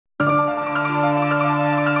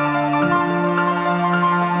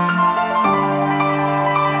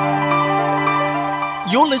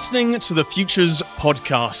You're listening to the Futures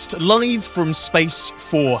Podcast, live from Space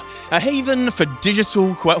 4, a haven for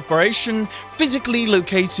digital cooperation, physically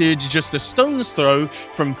located just a stone's throw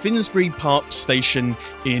from Finsbury Park Station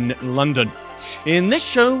in London. In this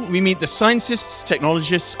show, we meet the scientists,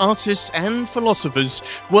 technologists, artists, and philosophers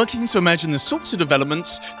working to imagine the sorts of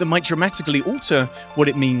developments that might dramatically alter what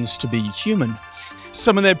it means to be human.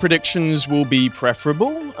 Some of their predictions will be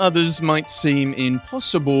preferable, others might seem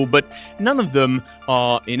impossible, but none of them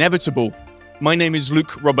are inevitable. My name is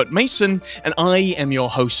Luke Robert Mason, and I am your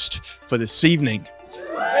host for this evening.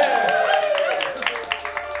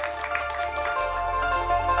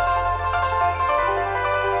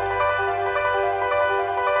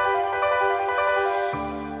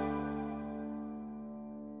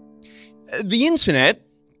 The internet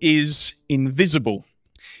is invisible.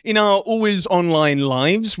 In our always online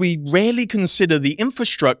lives, we rarely consider the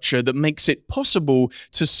infrastructure that makes it possible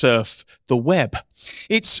to surf the web.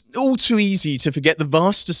 It's all too easy to forget the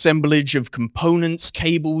vast assemblage of components,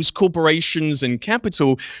 cables, corporations, and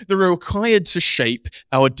capital that are required to shape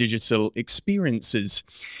our digital experiences.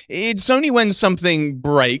 It's only when something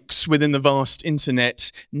breaks within the vast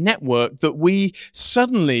internet network that we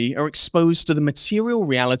suddenly are exposed to the material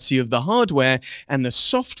reality of the hardware and the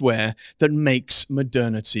software that makes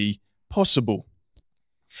modernity possible.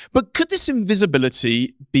 But could this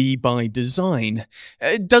invisibility be by design?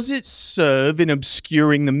 Does it serve in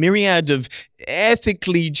obscuring the myriad of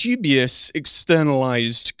ethically dubious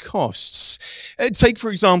externalized costs? Take, for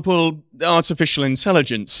example, artificial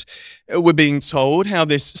intelligence. We're being told how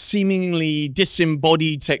this seemingly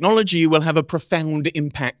disembodied technology will have a profound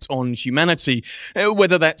impact on humanity.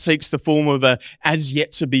 Whether that takes the form of a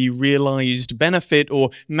as-yet-to-be-realized benefit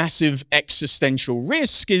or massive existential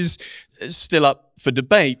risk is still up for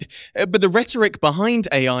debate, but the rhetoric behind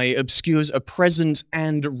AI obscures a present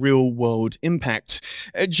and real-world impact.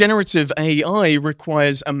 Generative AI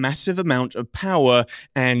requires a massive amount of power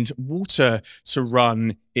and water to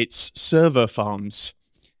run its server farms.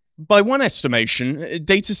 By one estimation,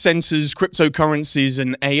 data centers, cryptocurrencies,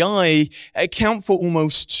 and AI account for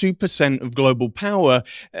almost 2% of global power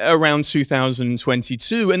around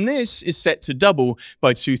 2022, and this is set to double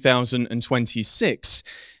by 2026.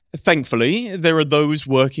 Thankfully, there are those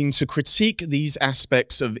working to critique these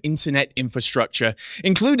aspects of internet infrastructure,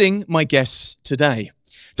 including my guests today.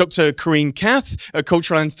 Dr. Corinne Cath, a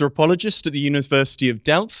cultural anthropologist at the University of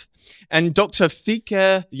Delft, and Dr.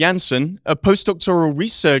 Fieke Jansen, a postdoctoral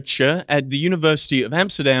researcher at the University of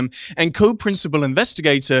Amsterdam and co-principal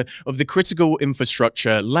investigator of the Critical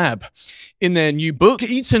Infrastructure Lab. In their new book,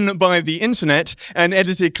 Eaten by the Internet, an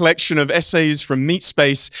edited collection of essays from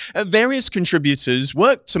MeetSpace, various contributors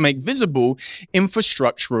work to make visible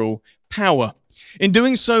infrastructural power. In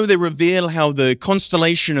doing so, they reveal how the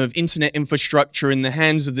constellation of internet infrastructure in the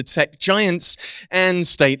hands of the tech giants and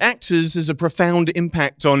state actors has a profound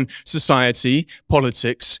impact on society,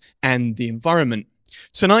 politics, and the environment.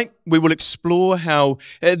 Tonight, we will explore how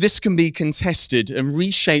this can be contested and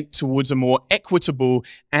reshaped towards a more equitable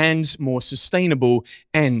and more sustainable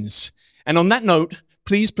ends. And on that note,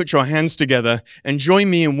 please put your hands together and join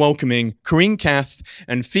me in welcoming Corinne Cath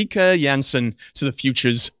and Fieke Jansen to the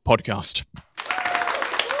Futures Podcast.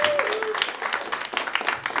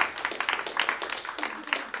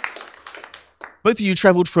 Both of you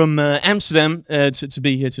travelled from Amsterdam to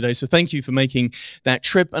be here today, so thank you for making that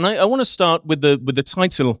trip. And I want to start with the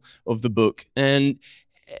title of the book, and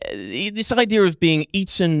this idea of being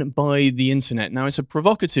eaten by the internet. Now, it's a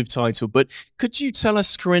provocative title, but could you tell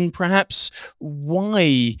us, Corinne, perhaps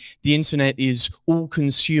why the internet is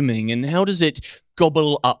all-consuming, and how does it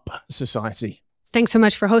gobble up society? Thanks so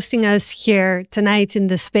much for hosting us here tonight in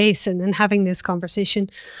this space and having this conversation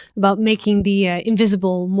about making the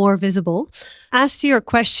invisible more visible. As to your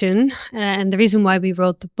question, and the reason why we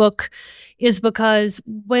wrote the book is because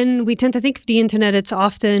when we tend to think of the internet, it's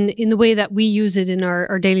often in the way that we use it in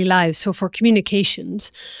our daily lives, so for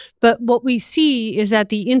communications. But what we see is that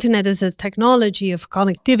the internet as a technology of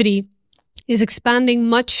connectivity is expanding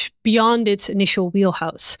much beyond its initial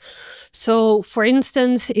wheelhouse. So, for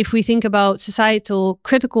instance, if we think about societal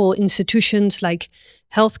critical institutions like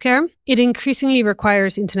healthcare, it increasingly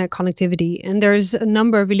requires internet connectivity. And there's a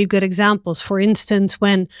number of really good examples. For instance,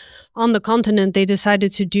 when on the continent they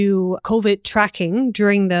decided to do COVID tracking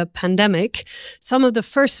during the pandemic, some of the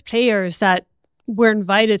first players that were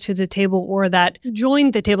invited to the table or that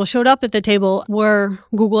joined the table, showed up at the table, were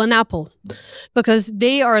Google and Apple, because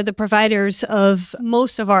they are the providers of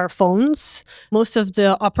most of our phones, most of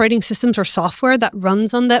the operating systems or software that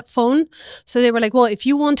runs on that phone. So they were like, well, if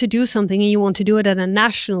you want to do something and you want to do it at a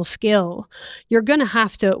national scale, you're going to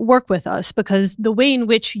have to work with us, because the way in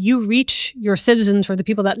which you reach your citizens or the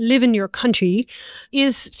people that live in your country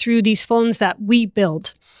is through these phones that we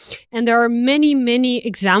build. And there are many, many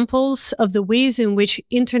examples of the ways in which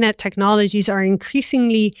internet technologies are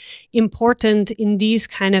increasingly important in these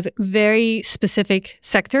kind of very specific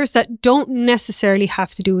sectors that don't necessarily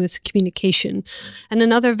have to do with communication. And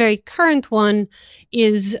another very current one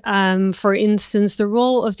is, for instance, the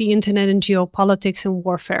role of the internet in geopolitics and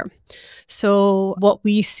warfare. So what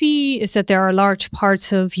we see is that there are large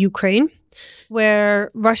parts of Ukraine where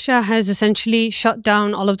Russia has essentially shut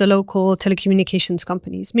down all of the local telecommunications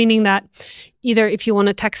companies, meaning that either if you want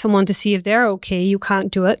to text someone to see if they're okay, you can't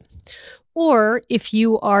do it. Or if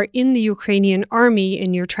you are in the Ukrainian army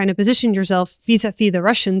and you're trying to position yourself vis-a-vis the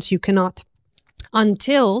Russians, you cannot,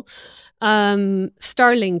 until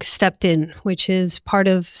Starlink stepped in, which is part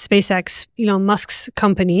of SpaceX, Elon Musk's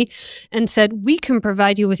company, and said, we can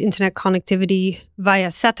provide you with internet connectivity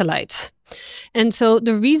via satellites. And so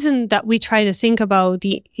the reason that we try to think about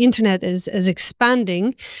the internet as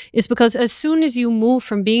expanding is because as soon as you move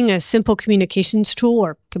from being a simple communications tool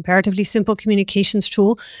or comparatively simple communications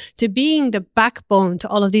tool to being the backbone to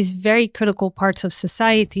all of these very critical parts of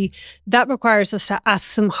society, that requires us to ask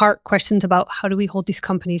some hard questions about how do we hold these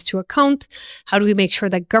companies to account? How do we make sure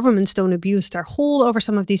that governments don't abuse their hold over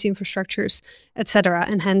some of these infrastructures, etc.,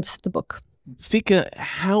 and hence the book. Fieke,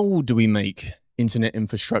 how do we make internet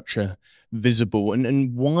infrastructure visible,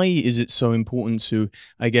 and why is it so important to,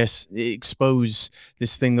 I guess, expose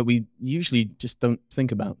this thing that we usually just don't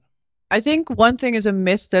think about? I think one thing is a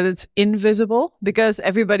myth that it's invisible, because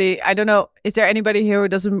everybody, I don't know, is there anybody here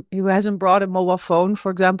who hasn't brought a mobile phone,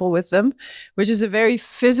 for example, with them, which is a very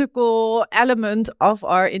physical element of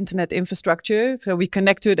our internet infrastructure. So we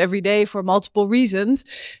connect to it every day for multiple reasons.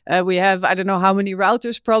 We have, I don't know how many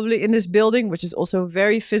routers probably in this building, which is also a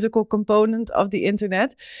very physical component of the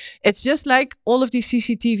internet. It's just like all of these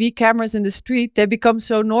CCTV cameras in the street, they become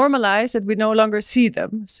so normalized that we no longer see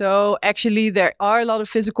them. So actually there are a lot of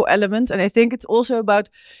physical elements. And I think it's also about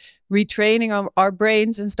retraining our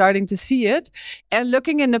brains and starting to see it and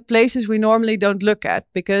looking in the places we normally don't look at.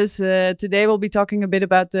 Because today we'll be talking a bit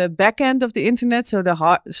about the back end of the internet. So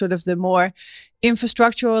sort of the more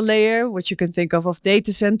infrastructural layer, which you can think of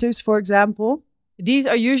data centers, for example. These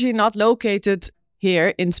are usually not located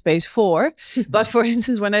here in space 4. But for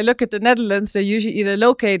instance, when I look at the Netherlands, they're usually either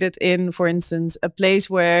located in, for instance, a place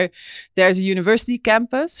where there's a university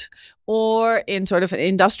campus, or in sort of an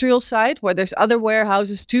industrial site where there's other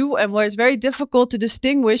warehouses too, and where it's very difficult to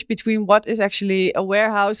distinguish between what is actually a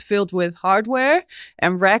warehouse filled with hardware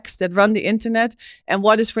and racks that run the internet, and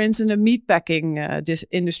what is, for instance, a meatpacking this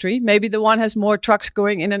industry. Maybe the one has more trucks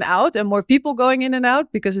going in and out and more people going in and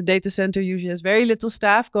out, because a data center usually has very little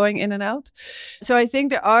staff going in and out. So I think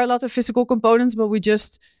there are a lot of physical components, but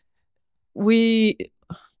this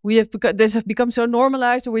have become so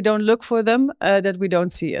normalized, or we don't look for them, that we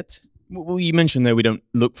don't see it. Well, you mentioned there we don't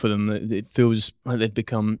look for them. It feels like they've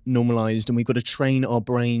become normalized and we've got to train our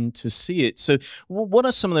brain to see it. So what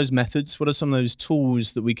are some of those methods? What are some of those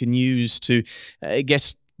tools that we can use to, I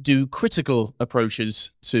guess, do critical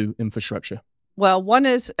approaches to infrastructure? Well, one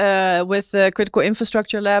is with the Critical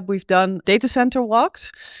Infrastructure Lab, we've done data center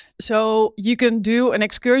walks. So you can do an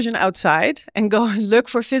excursion outside and go and look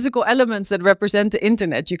for physical elements that represent the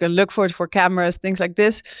internet. You can look for it for cameras, things like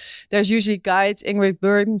this. There's usually guides. Ingrid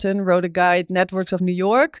Burlington wrote a guide, Networks of New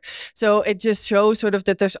York. So it just shows sort of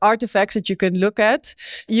that there's artifacts that you can look at.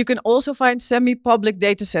 You can also find semi-public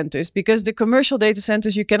data centers, because the commercial data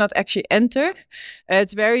centers you cannot actually enter.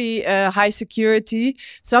 It's very high security.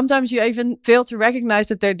 Sometimes you even fail to recognize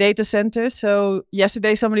that they're data centers. So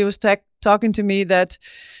yesterday somebody was talking to me that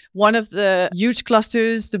one of the huge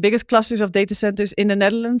clusters, the biggest clusters of data centers in the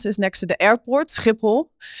Netherlands, is next to the airport, Schiphol.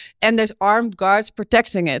 And there's armed guards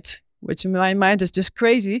protecting it, which in my mind is just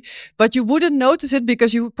crazy. But you wouldn't notice it,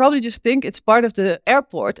 because you would probably just think it's part of the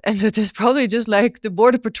airport. And it is probably just like the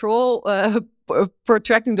border patrol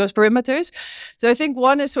protecting those perimeters. So I think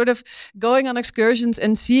one is sort of going on excursions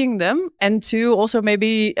and seeing them. And two, also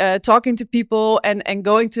maybe talking to people and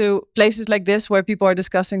going to places like this where people are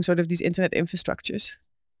discussing sort of these internet infrastructures.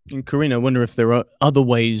 And Corinne, I wonder if there are other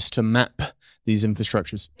ways to map these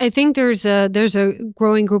infrastructures? I think there's a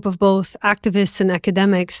growing group of both activists and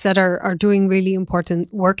academics that are doing really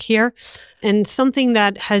important work here. And something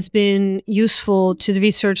that has been useful to the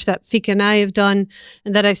research that Fieke and I have done,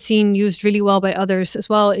 and that I've seen used really well by others as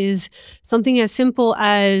well, is something as simple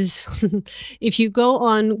as if you go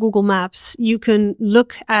on Google Maps, you can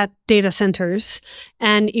look at data centers.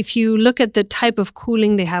 And if you look at the type of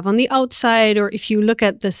cooling they have on the outside, or if you look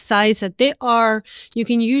at the size that they are, you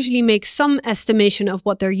can usually make some estimation of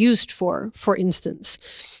what they're used for instance.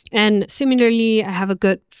 And similarly, I have a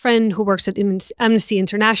good friend who works at Amnesty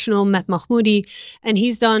International, Matt Mahmoudi, and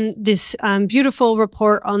he's done this beautiful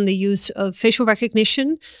report on the use of facial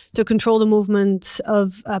recognition to control the movements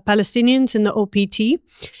of Palestinians in the OPT.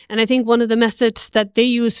 And I think one of the methods that they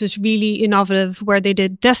used was really innovative, where they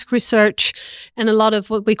did desk research and a lot of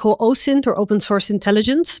what we call OSINT, or open source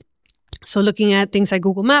intelligence. So looking at things like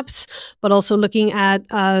Google Maps, but also looking at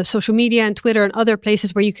social media and Twitter and other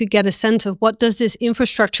places where you could get a sense of what does this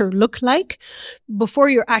infrastructure look like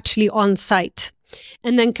before you're actually on site.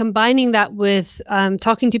 And then combining that with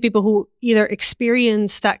talking to people who either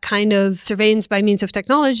experience that kind of surveillance by means of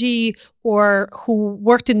technology, or who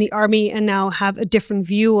worked in the army and now have a different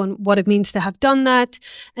view on what it means to have done that,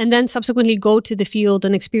 and then subsequently go to the field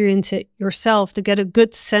and experience it yourself to get a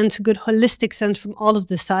good sense, a good holistic sense from all of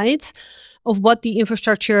the sides of what the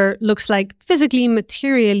infrastructure looks like physically,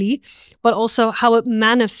 materially, but also how it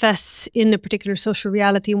manifests in a particular social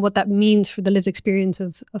reality and what that means for the lived experience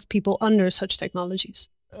of people under such technologies.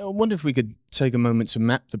 I wonder if we could take a moment to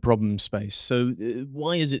map the problem space. So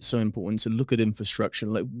why is it so important to look at infrastructure?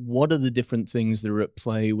 Like, what are the different things that are at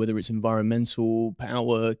play, whether it's environmental,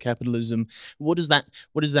 power, capitalism? What does that,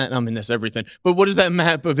 I mean, that's everything, but what does that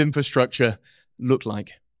map of infrastructure look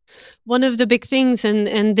like? One of the big things,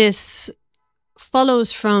 and this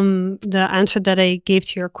follows from the answer that I gave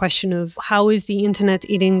to your question of how is the internet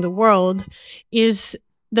eating the world, is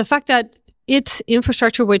the fact that its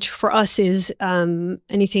infrastructure, which for us is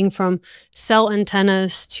anything from cell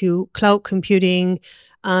antennas to cloud computing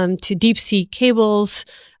to deep sea cables,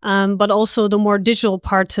 but also the more digital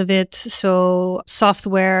parts of it, so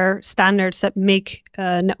software standards that make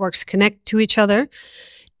networks connect to each other.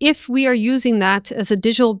 If we are using that as a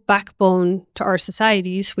digital backbone to our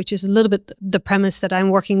societies, which is a little bit the premise that I'm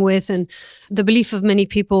working with and the belief of many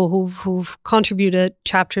people who've contributed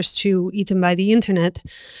chapters to Eaten by the Internet,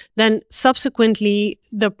 then subsequently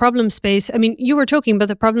the problem space, I mean, you were talking about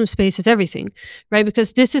the problem space is everything, right?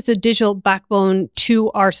 Because this is the digital backbone to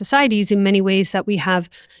our societies in many ways, that we have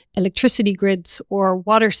electricity grids or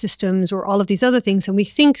water systems or all of these other things. And we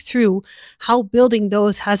think through how building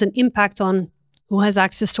those has an impact on who has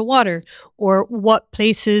access to water, or what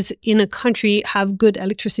places in a country have good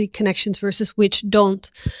electricity connections versus which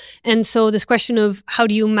don't. And so this question of how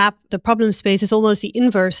do you map the problem space is almost the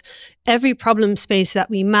inverse. Every problem space that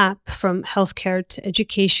we map, from healthcare to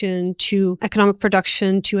education to economic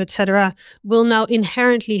production to etc., will now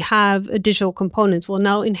inherently have a digital component, will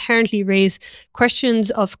now inherently raise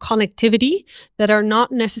questions of connectivity that are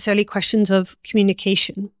not necessarily questions of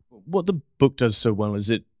communication. What the book does so well is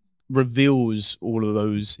it reveals all of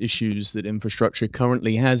those issues that infrastructure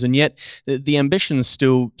currently has, and yet the ambition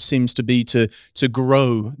still seems to be to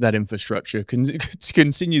grow that infrastructure, to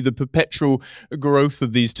continue the perpetual growth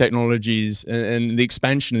of these technologies and the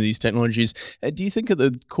expansion of these technologies. Do you think at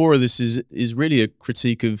the core of this is really a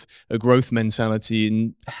critique of a growth mentality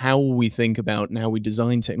in how we think about and how we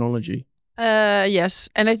design technology? Yes,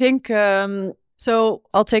 and I think so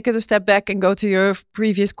I'll take it a step back and go to your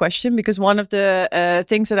previous question, because one of the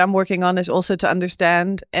things that I'm working on is also to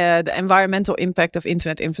understand the environmental impact of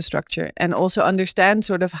internet infrastructure, and also understand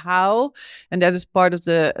sort of how, and that is part of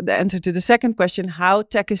the answer to the second question, how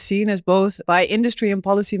tech is seen as both by industry and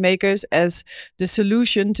policymakers as the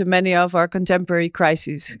solution to many of our contemporary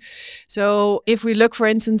crises. So if we look, for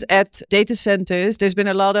instance, at data centers, there's been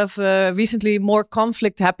a lot of recently more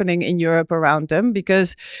conflict happening in Europe around them,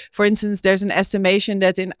 because, for instance, there's an estimation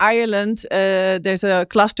that in Ireland there's a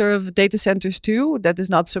cluster of data centers too. That is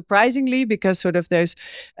not surprisingly, because sort of there's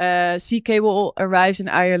sea cable arrives in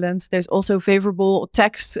Ireland. There's also favorable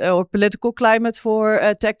tax or political climate for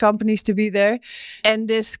tech companies to be there. And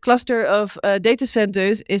this cluster of data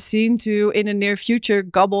centers is seen to, in the near future,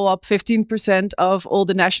 gobble up 15% of all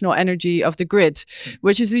the national energy of the grid,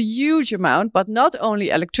 which is a huge amount, but not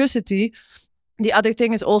only electricity. The other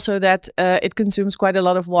thing is also that it consumes quite a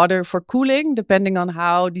lot of water for cooling, depending on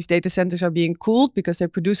how these data centers are being cooled, because they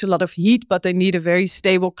produce a lot of heat, but they need a very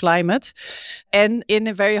stable climate. And in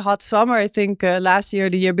a very hot summer, I think last year,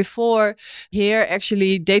 the year before, here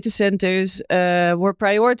actually data centers were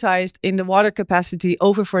prioritized in the water capacity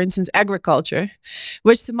over, for instance, agriculture,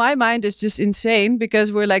 which to my mind is just insane,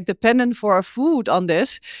 because we're like dependent for our food on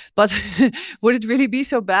this. But would it really be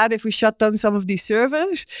so bad if we shut down some of these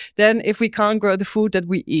servers? Then if we can't grow the food that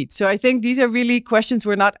we eat. So I think these are really questions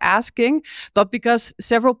we're not asking, but because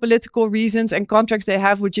several political reasons and contracts they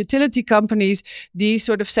have with utility companies, these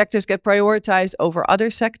sort of sectors get prioritized over other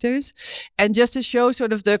sectors. And just to show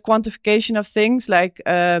sort of the quantification of things, like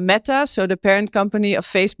Meta, so the parent company of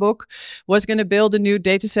Facebook, was going to build a new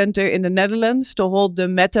data center in the Netherlands to hold the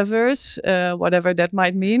metaverse, whatever that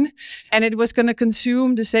might mean. And it was going to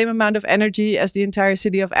consume the same amount of energy as the entire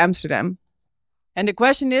city of Amsterdam. And the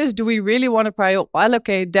question is, do we really want to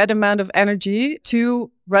allocate that amount of energy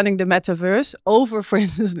to running the metaverse over, for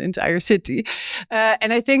instance, an entire city?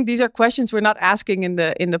 And I think these are questions we're not asking in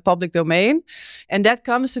the public domain. And that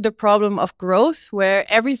comes to the problem of growth, where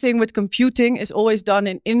everything with computing is always done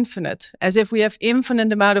in infinite, as if we have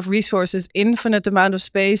infinite amount of resources, infinite amount of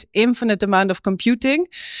space, infinite amount of computing.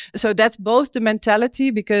 So that's both the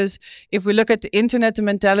mentality, because if we look at the internet, the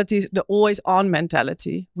mentality is the always on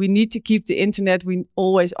mentality. We need to keep the internet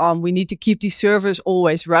always on. We need to keep these servers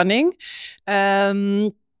always running.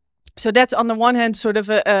 So that's on the one hand sort of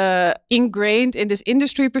ingrained in this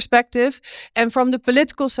industry perspective. And from the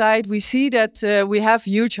political side, we see that we have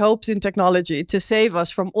huge hopes in technology to save us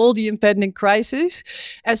from all the impending crises,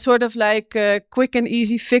 as sort of like quick and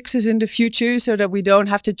easy fixes in the future, so that we don't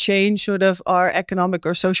have to change sort of our economic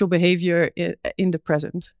or social behavior in the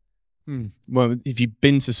present. Well, if you've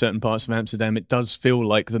been to certain parts of Amsterdam, it does feel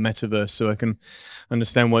like the metaverse, so I can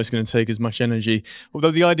understand why it's going to take as much energy.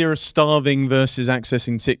 Although the idea of starving versus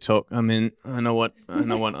accessing TikTok, I mean, I know what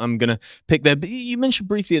I'm going to pick there. But you mentioned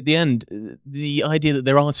briefly at the end the idea that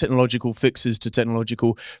there are technological fixes to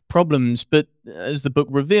technological problems. But as the book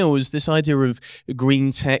reveals, this idea of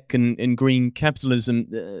green tech and green capitalism,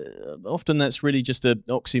 often that's really just an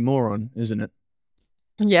oxymoron, isn't it?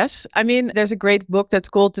 Yes. I mean, there's a great book that's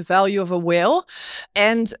called The Value of a Whale,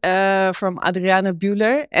 and from Adriana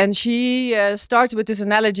Buehler. And she starts with this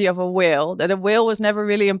analogy of a whale, that a whale was never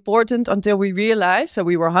really important until we realized, so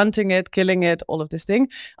we were hunting it, killing it, all of this thing,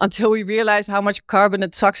 until we realized how much carbon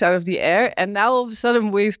it sucks out of the air. And now all of a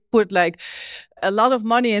sudden we've put like a lot of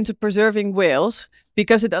money into preserving whales,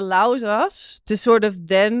 because it allows us to sort of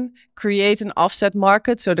then create an offset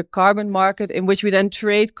market, so the carbon market, in which we then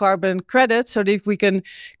trade carbon credits so that we can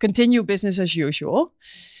continue business as usual.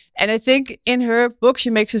 And I think in her book, she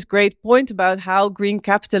makes this great point about how green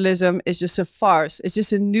capitalism is just a farce. It's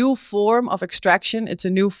just a new form of extraction. It's a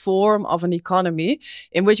new form of an economy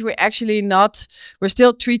in which we're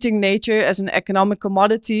still treating nature as an economic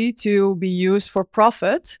commodity to be used for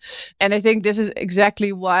profit. And I think this is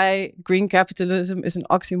exactly why green capitalism is an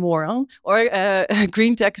oxymoron, or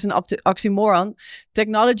green tech is an oxymoron.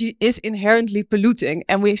 Technology is inherently polluting,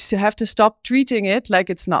 and we have to stop treating it like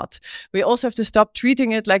it's not. We also have to stop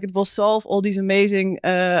treating it like it will solve all these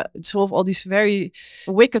very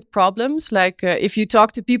wicked problems. Like if you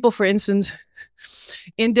talk to people, for instance,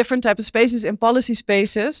 in different types of spaces, in policy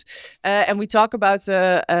spaces, and we talk about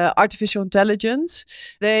artificial intelligence,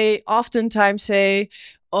 they oftentimes say,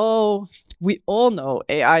 oh, we all know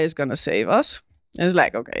AI is going to save us. And it's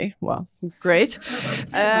like, okay, well, great.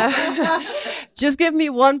 Just give me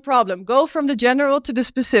one problem. Go from the general to the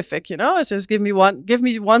specific, just give me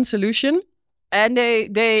one solution. And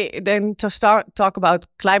they then talk about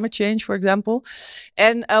climate change, for example.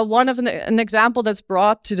 And an example that's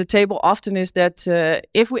brought to the table often is that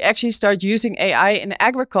if we actually start using AI in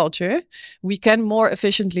agriculture, we can more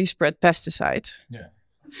efficiently spread pesticide. Yeah.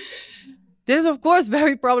 This is, of course,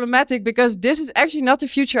 very problematic, because this is actually not the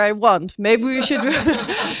future I want. Maybe we should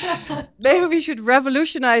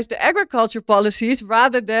revolutionize the agriculture policies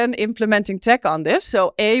rather than implementing tech on this.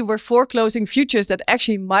 So we're foreclosing futures that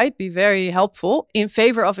actually might be very helpful in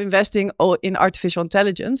favor of investing in artificial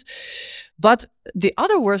intelligence. But the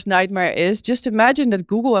other worst nightmare is, just imagine that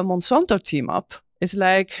Google and Monsanto team up. It's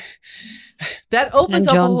like, that opens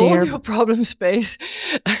up a whole new problem space.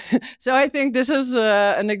 So I think this is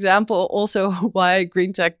an example also why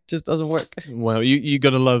green tech just doesn't work. Well, you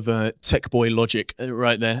got to love tech boy logic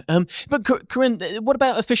right there. But Corinne, what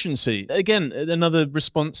about efficiency? Again, another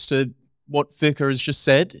response to what Fieke has just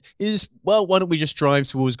said is, well, why don't we just drive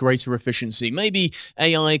towards greater efficiency? Maybe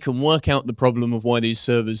AI can work out the problem of why these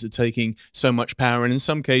servers are taking so much power. And in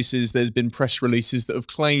some cases, there's been press releases that have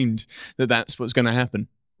claimed that that's what's going to happen.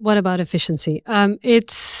 What about efficiency?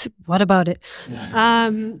 What about it?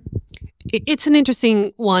 It's an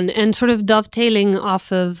interesting one, and sort of dovetailing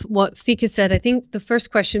off of what Fieke said. I think the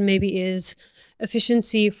first question maybe is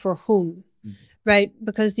efficiency for whom? Right?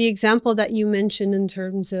 Because the example that you mentioned in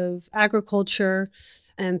terms of agriculture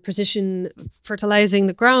and precision fertilizing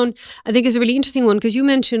the ground, I think is a really interesting one, because you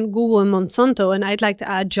mentioned Google and Monsanto, and I'd like to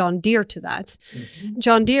add John Deere to that.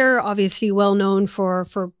 John Deere, obviously well known for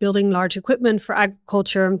building large equipment for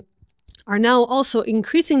agriculture, are now also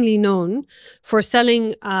increasingly known for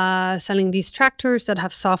selling these tractors that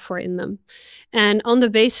have software in them. And on the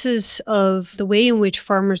basis of the way in which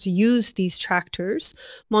farmers use these tractors,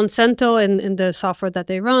 Monsanto and the software that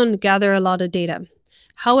they run gather a lot of data.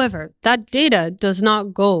 However, that data does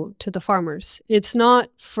not go to the farmers. It's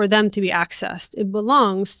not for them to be accessed. It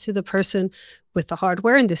belongs to the person with the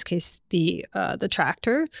hardware, in this case, the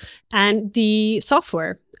tractor, and the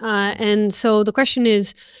software. And so the question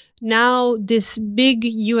is, now this big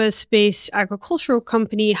US-based agricultural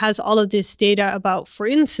company has all of this data about, for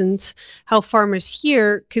instance, how farmers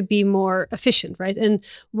here could be more efficient, right? And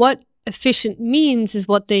what efficient means is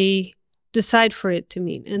what they decide for it to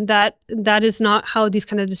mean. And that is not how these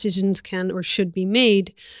kind of decisions can or should be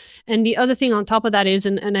made. And the other thing on top of that is,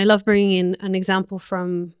 and I love bringing in an example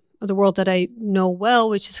from the world that I know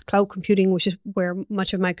well, which is cloud computing, which is where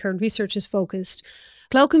much of my current research is focused.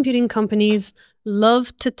 Cloud computing companies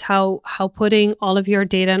love to tout how putting all of your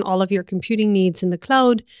data and all of your computing needs in the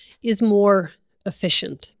cloud is more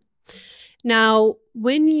efficient. Now,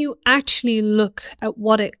 when you actually look at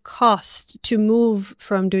what it costs to move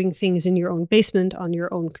from doing things in your own basement on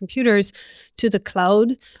your own computers to the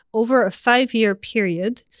cloud over a 5-year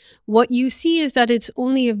period, what you see is that it's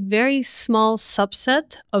only a very small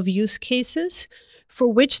subset of use cases for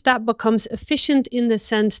which that becomes efficient, in the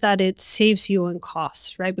sense that it saves you on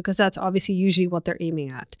costs, right? Because that's obviously usually what they're aiming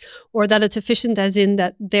at. Or that it's efficient as in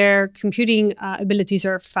that their computing abilities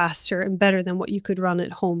are faster and better than what you could run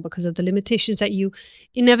at home because of the limitations that you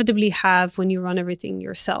inevitably have when you run everything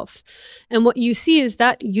yourself. And what you see is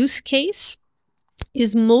that use case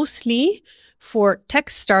is mostly for tech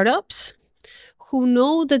startups who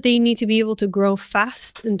know that they need to be able to grow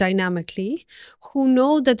fast and dynamically, who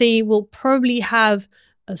know that they will probably have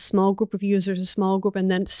a small group of users, a small group, and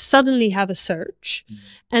then suddenly have a surge,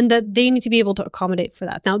 and that they need to be able to accommodate for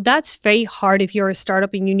that. Now, that's very hard if you're a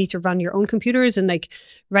startup and you need to run your own computers, and like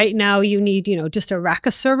right now you need, just a rack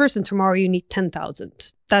of servers, and tomorrow you need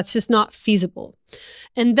 10,000. That's just not feasible.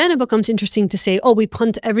 And then it becomes interesting to say, we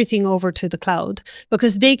punt everything over to the cloud,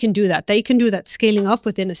 because they can do that. They can do that scaling up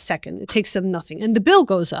within a second. It takes them nothing. And the bill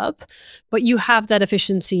goes up, but you have that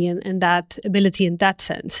efficiency and that ability in that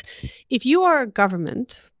sense. If you are a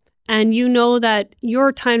government and you know that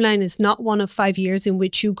your timeline is not one of 5 years in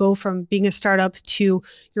which you go from being a startup to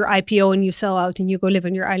your IPO and you sell out and you go live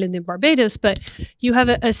on your island in Barbados, but you have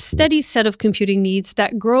a steady set of computing needs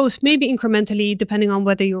that grows maybe incrementally depending on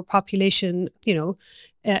whether your population,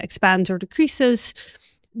 expands or decreases,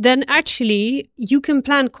 then actually you can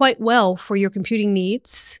plan quite well for your computing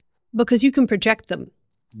needs because you can project them.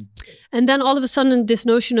 And then all of a sudden, this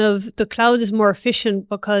notion of the cloud is more efficient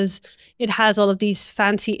because it has all of these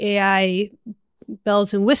fancy AI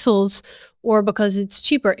bells and whistles, or because it's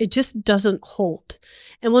cheaper, it just doesn't hold.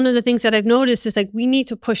 And one of the things that I've noticed is we need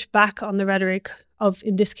to push back on the rhetoric of,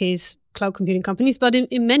 in this case, cloud computing companies, but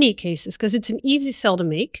in many cases, because it's an easy sell to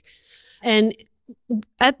make. And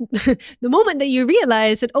at the moment that you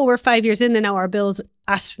realize that, we're 5 years in and now our bill's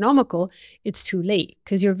astronomical, it's too late,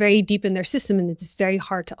 because you're very deep in their system and it's very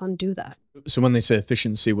hard to undo that. So when they say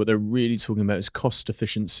efficiency, what they're really talking about is cost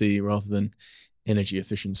efficiency rather than energy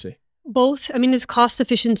efficiency. Both. I mean, it's cost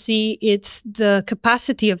efficiency, it's the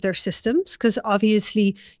capacity of their systems, because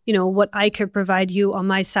obviously, what I could provide you on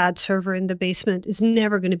my SAD server in the basement is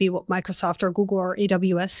never going to be what Microsoft or Google or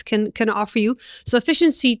AWS can offer you. So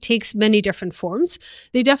efficiency takes many different forms.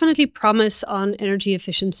 They definitely promise on energy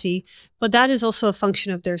efficiency, but that is also a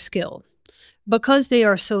function of their skill. Because they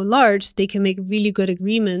are so large, they can make really good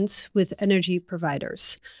agreements with energy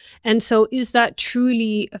providers. And so is that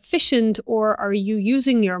truly efficient, or are you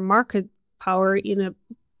using your market power in a,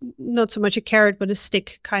 not so much a carrot, but a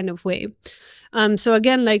stick kind of way? So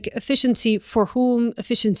again, efficiency for whom,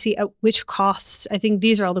 efficiency at which costs? I think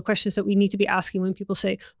these are all the questions that we need to be asking when people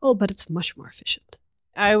say, but it's much more efficient.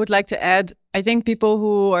 I would like to add, I think people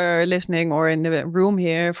who are listening or in the room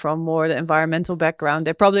here from more the environmental background,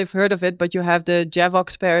 they probably have heard of it, but you have the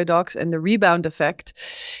Javox paradox and the rebound effect.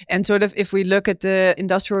 And sort of if we look at the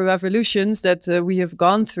industrial revolutions that we have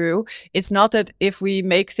gone through, it's not that if we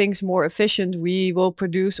make things more efficient, we will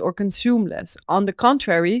produce or consume less. On the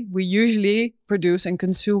contrary, we usually produce and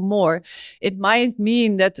consume more. It might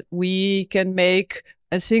mean that we can make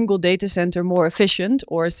a single data center more efficient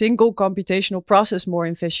or a single computational process more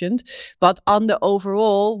efficient. But on the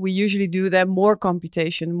overall, we usually do then more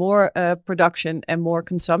computation, more production and more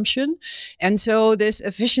consumption. And so this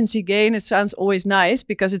efficiency gain, it sounds always nice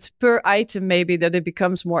because it's per item maybe that it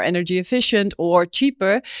becomes more energy efficient or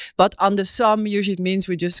cheaper. But on the sum, usually it means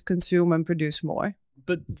we just consume and produce more.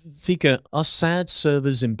 But Fieke, are SAD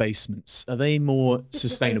servers in basements, are they more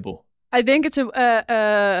sustainable? I think it's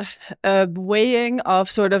a weighing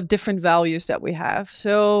of sort of different values that we have.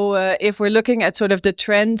 So if we're looking at sort of the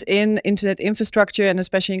trend in internet infrastructure and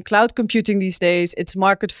especially in cloud computing these days, it's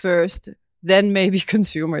market first, then maybe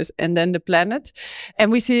consumers, and then the planet.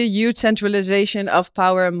 And we see a huge centralization of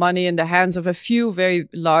power and money in the hands of a few very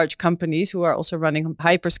large companies who are also running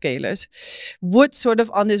hyperscalers. Would sort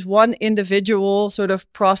of on this one individual sort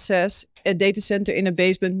of process, a data center in a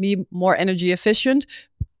basement be more energy efficient?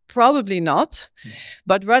 Probably not.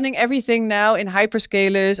 But running everything now in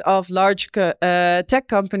hyperscalers of large tech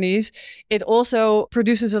companies, it also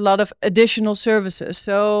produces a lot of additional services.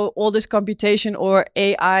 So all this computation or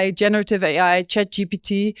AI, generative AI,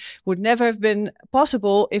 ChatGPT would never have been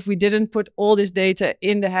possible if we didn't put all this data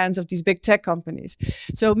in the hands of these big tech companies.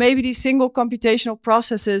 So maybe these single computational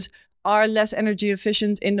processes are less energy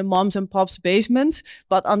efficient in the moms and pops basements.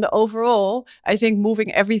 But on the overall, I think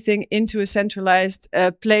moving everything into a centralized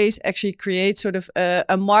place actually creates sort of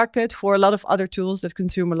a market for a lot of other tools that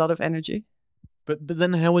consume a lot of energy. But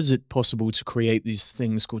then how is it possible to create these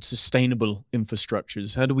things called sustainable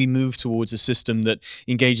infrastructures? How do we move towards a system that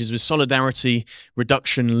engages with solidarity,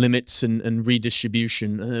 reduction limits and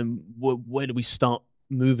redistribution? Where do we start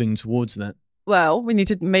moving towards that? Well, we need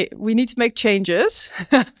to make changes.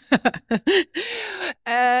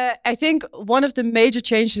 I think one of the major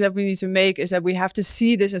changes that we need to make is that we have to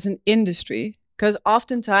see this as an industry. Because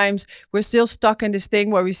oftentimes we're still stuck in this thing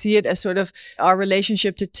where we see it as sort of our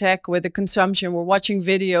relationship to tech with the consumption. We're watching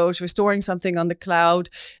videos, we're storing something on the cloud.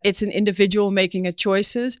 It's an individual making a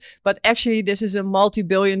choices. But actually, this is a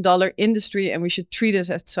multi-billion-dollar industry and we should treat it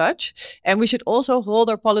as such. And we should also hold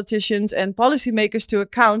our politicians and policymakers to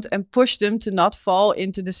account and push them to not fall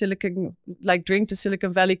into the drink the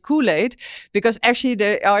Silicon Valley Kool-Aid. Because actually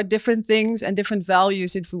there are different things and different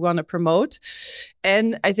values that we want to promote.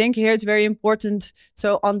 And I think here it's very important.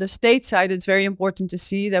 So on the state side, it's very important to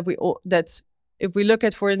see that if we look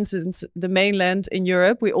at, for instance, the mainland in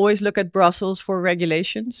Europe, we always look at Brussels for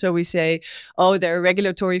regulation. So we say, oh, they're a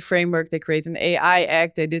regulatory framework. They create an AI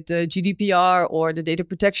Act. They did the GDPR or the data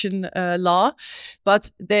protection law.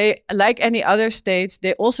 But they, like any other states,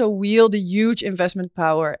 they also wield a huge investment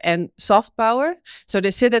power and soft power. So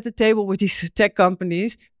they sit at the table with these tech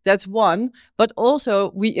companies. That's one. But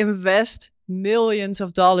also we invest millions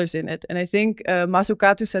of dollars in it. And I think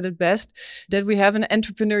Mazzucato said it best, that we have an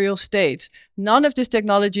entrepreneurial state. None of this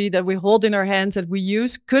technology that we hold in our hands that we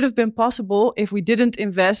use could have been possible if we didn't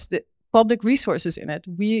invest the public resources in it.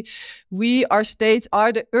 Our states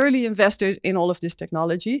are the early investors in all of this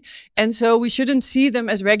technology. And so we shouldn't see them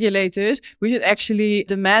as regulators. We should actually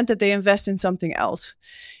demand that they invest in something else.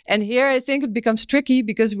 And here I think it becomes tricky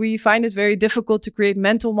because we find it very difficult to create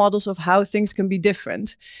mental models of how things can be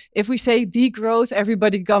different. If we say degrowth,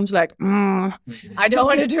 everybody comes like, I don't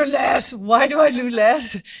want to do less. Why do I do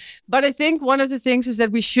less? But I think one of the things is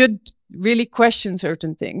that we should really question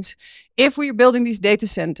certain things. If we're building these data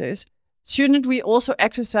centers, shouldn't we also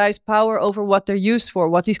exercise power over what they're used for,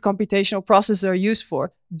 what these computational processes are used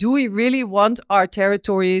for? Do we really want our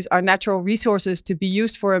territories, our natural resources to be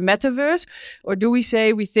used for a metaverse? Or do we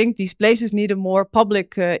say we think these places need a more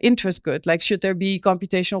public interest good? Like, should there be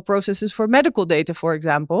computational processes for medical data, for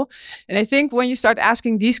example? And I think when you start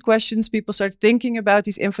asking these questions, people start thinking about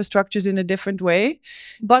these infrastructures in a different way.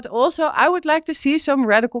 But also, I would like to see some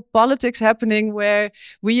radical politics happening where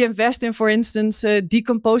we invest in, for instance,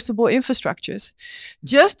 decomposable infrastructures.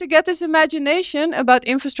 Just to get this imagination about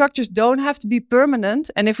infrastructures don't have to be permanent.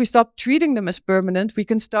 And if we stop treating them as permanent, we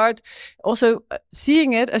can start also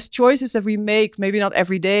seeing it as choices that we make, maybe not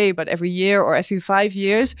every day, but every year or every 5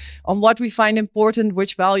 years, on what we find important,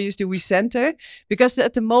 which values do we center. Because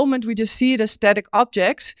at the moment, we just see it as static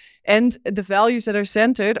objects, and the values that are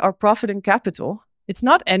centered are profit and capital. It's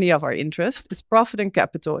not any of our interest. It's profit and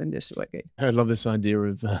capital in this way. I love this idea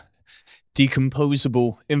of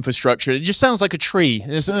decomposable infrastructure. It just sounds like a tree.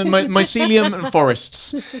 It's mycelium and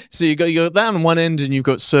forests. So you got that on one end and you've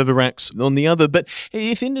got server racks on the other. But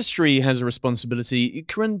if industry has a responsibility,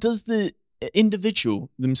 Corinne, does the individual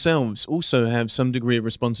themselves also have some degree of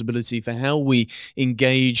responsibility for how we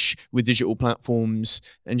engage with digital platforms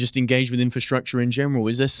and just engage with infrastructure in general?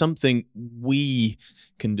 Is there something we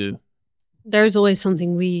can do? There's always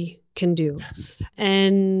something we can do.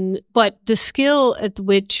 But the skill at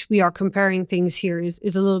which we are comparing things here is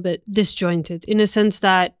a little bit disjointed, in a sense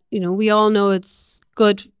that, we all know it's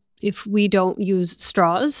good if we don't use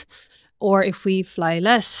straws, or if we fly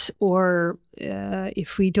less, or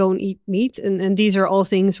if we don't eat meat. And these are all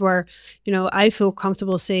things where, I feel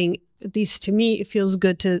comfortable saying, at least to me, it feels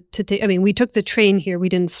good to take. I mean, we took the train here. We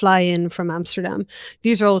didn't fly in from Amsterdam.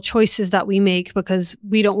 These are all choices that we make because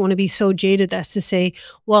we don't want to be so jaded as to say,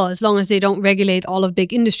 well, as long as they don't regulate all of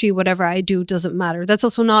big industry, whatever I do doesn't matter. That's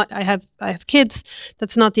also not, I have kids.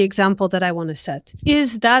 That's not the example that I want to set.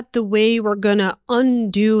 Is that the way we're going to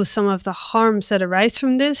undo some of the harms that arise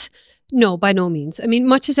from this? No, by no means. I mean,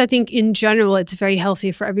 much as I think in general, it's very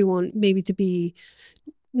healthy for everyone maybe to be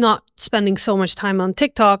not spending so much time on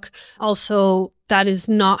TikTok. Also, that is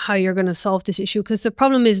not how you're going to solve this issue, because the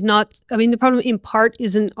problem is not, the problem in part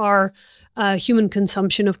isn't our human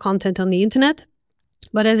consumption of content on the internet.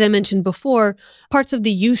 But as I mentioned before, parts of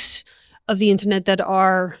the use of the internet that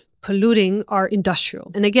are polluting are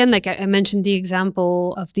industrial. And again, like I mentioned the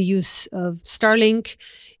example of the use of Starlink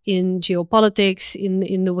in geopolitics,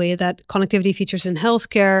 in the way that connectivity features in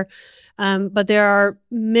healthcare. But there are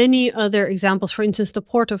many other examples. For instance, the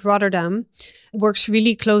Port of Rotterdam works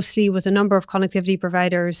really closely with a number of connectivity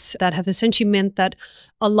providers that have essentially meant that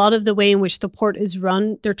a lot of the way in which the port is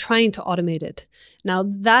run, they're trying to automate it. Now,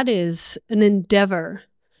 that is an endeavor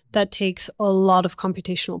that takes a lot of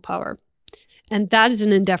computational power. And that is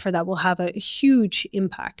an endeavor that will have a huge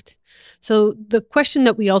impact. So the question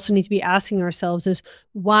that we also need to be asking ourselves is,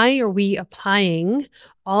 why are we applying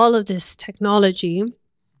all of this technology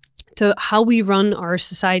to how we run our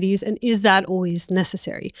societies, and is that always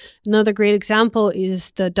necessary? Another great example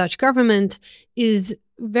is the Dutch government is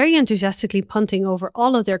very enthusiastically punting over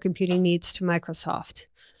all of their computing needs to Microsoft.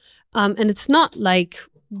 And it's not like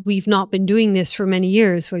we've not been doing this for many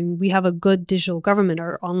years. When we have a good digital government,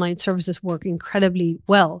 our online services work incredibly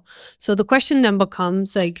well. So the question then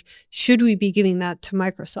becomes, like, should we be giving that to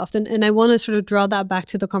Microsoft? And I want to sort of draw that back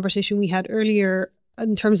to the conversation we had earlier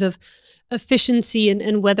in terms of efficiency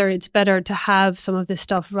and whether it's better to have some of this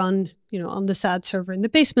stuff run, on the SAD server in the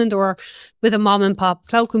basement or with a mom and pop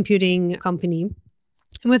cloud computing company.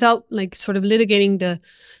 And without sort of litigating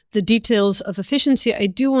the details of efficiency, I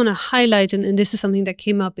do want to highlight, and this is something that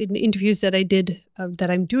came up in the interviews that I did,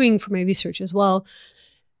 that I'm doing for my research as well.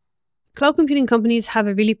 Cloud computing companies have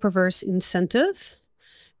a really perverse incentive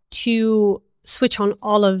to switch on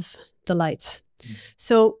all of the lights.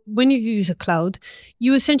 So when you use a cloud,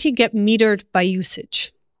 you essentially get metered by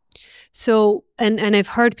usage. So, and I've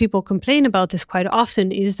heard people complain about this quite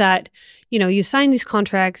often, is that, you sign these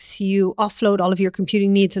contracts, you offload all of your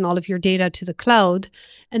computing needs and all of your data to the cloud,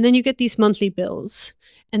 and then you get these monthly bills.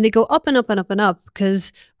 And they go up and up and up and up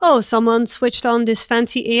because, someone switched on this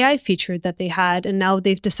fancy AI feature that they had, and now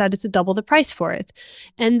they've decided to double the price for it.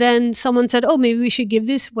 And then someone said, maybe we should give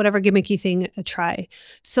this whatever gimmicky thing a try.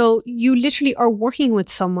 So you literally are working with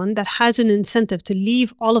someone that has an incentive to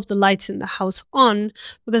leave all of the lights in the house on,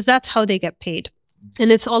 because that's how they get paid.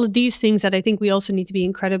 And it's all of these things that I think we also need to be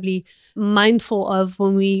incredibly mindful of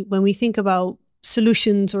when we think about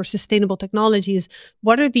solutions or sustainable technologies.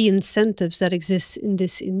 What are the incentives that exist in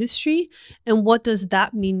this industry? And what does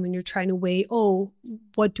that mean when you're trying to weigh,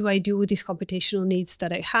 what do I do with these computational needs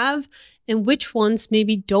that I have? And which ones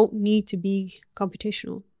maybe don't need to be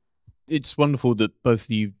computational? It's wonderful that both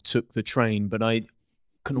of you took the train, but I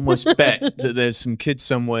can almost bet that there's some kid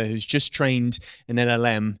somewhere who's just trained an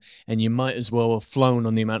LLM, and you might as well have flown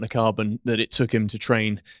on the amount of carbon that it took him to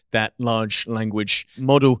train that large language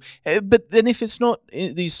model. But then if it's not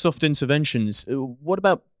these soft interventions, what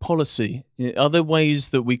about policy? Are there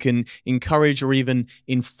ways that we can encourage or even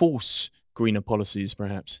enforce greener policies,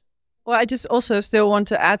 perhaps? Well, I just also still want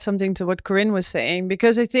to add something to what Corinne was saying,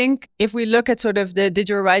 because I think if we look at sort of the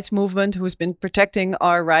digital rights movement, who's been protecting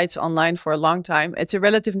our rights online for a long time, it's a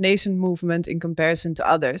relative nascent movement in comparison to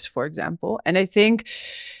others, for example. And I think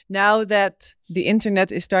now that the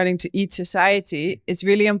internet is starting to eat society, it's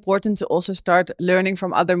really important to also start learning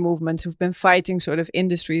from other movements who've been fighting sort of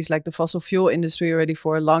industries like the fossil fuel industry already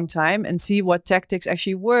for a long time, and see what tactics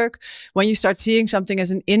actually work when you start seeing something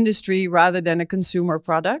as an industry rather than a consumer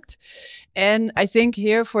product. And I think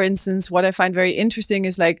here, for instance, what I find very interesting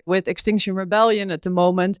is like with Extinction Rebellion at the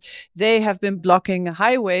moment, they have been blocking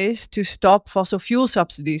highways to stop fossil fuel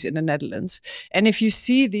subsidies in the Netherlands. And if you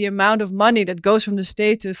see the amount of money that goes from the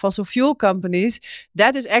state to fossil fuel companies,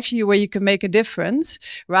 that is actually where you can make a difference,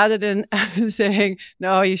 rather than saying,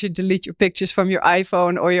 no, you should delete your pictures from your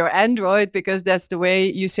iPhone or your Android because that's the way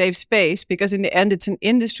you save space. Because in the end, it's an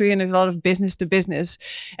industry and there's a lot of business to business.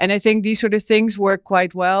 And I think these sort of things work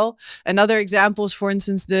quite well. Another example is, for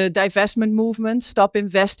instance, the divestment movement. Stop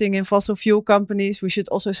investing in fossil fuel companies. We should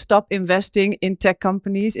also stop investing in tech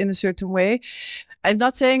companies in a certain way. I'm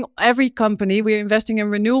not saying every company, we're investing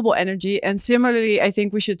in renewable energy. And similarly, I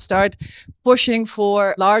think we should start pushing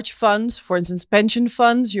for large funds, for instance, pension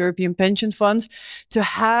funds, European pension funds, to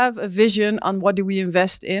have a vision on what do we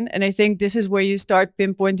invest in. And I think this is where you start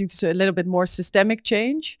pinpointing to a little bit more systemic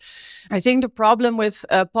change. I think the problem with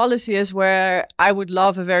policy is where I would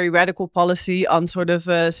love a very radical policy on sort of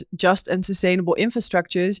just and sustainable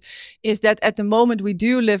infrastructures, is that at the moment we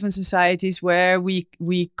do live in societies where we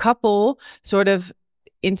couple sort of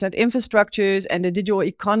internet infrastructures and the digital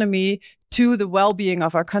economy to the well-being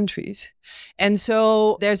of our countries. And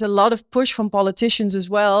so there's a lot of push from politicians as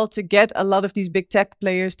well to get a lot of these big tech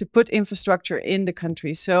players to put infrastructure in the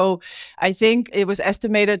country. So I think it was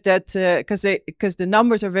estimated that, because the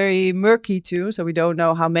numbers are very murky too, so we don't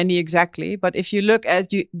know how many exactly, but if you look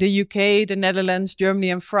at the UK, the Netherlands,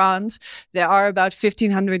 Germany and France, there are about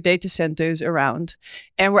 1,500 data centers around.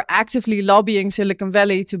 And we're actively lobbying Silicon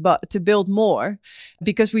Valley to build more,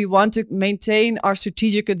 because we want to maintain our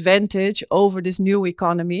strategic advantage over this new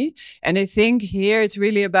economy. And I think here it's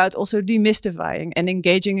really about also demystifying and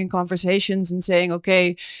engaging in conversations and saying,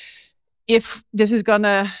 okay, if this is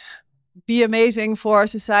gonna be amazing for our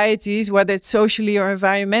societies, whether it's socially or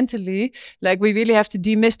environmentally, like we really have to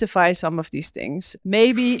demystify some of these things.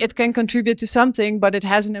 Maybe it can contribute to something, but it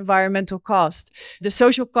has an environmental cost. The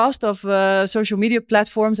social cost of social media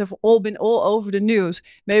platforms have all been all over the news.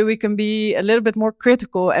 Maybe we can be a little bit more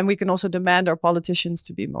critical, and we can also demand our politicians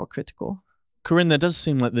to be more critical. Corinne, there does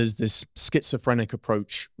seem like there's this schizophrenic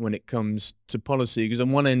approach when it comes to policy, because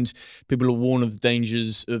on one end, people are warned of the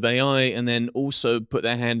dangers of AI and then also put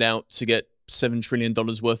their hand out to get $7 trillion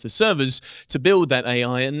worth of servers to build that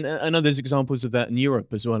AI. And I know there's examples of that in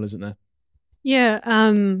Europe as well, isn't there? Yeah.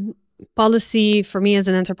 Policy for me as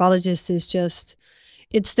an anthropologist is just,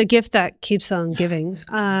 it's the gift that keeps on giving,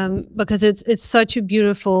 because it's such a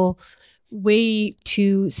beautiful way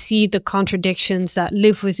to see the contradictions that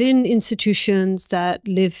live within institutions, that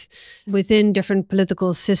live within different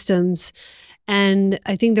political systems. And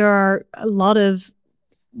I think there are a lot of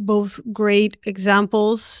both great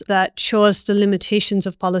examples that show us the limitations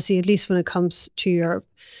of policy, at least when it comes to Europe.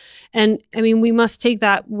 And I mean, we must take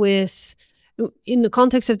that in the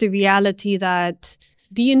context of the reality that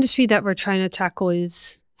the industry that we're trying to tackle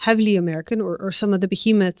is heavily American, or some of the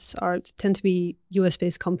behemoths tend to be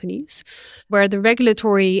US-based companies, where the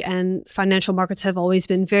regulatory and financial markets have always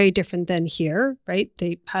been very different than here, right?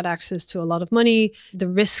 They had access to a lot of money. The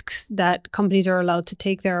risks that companies are allowed to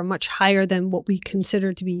take there are much higher than what we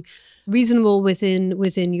consider to be reasonable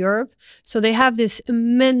within Europe. So they have this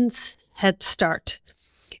immense head start.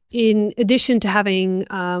 In addition to having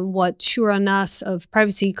what Shura Nas of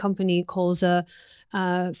Privacy Company calls a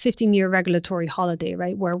 15-year regulatory holiday,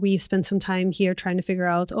 right? Where we've spent some time here trying to figure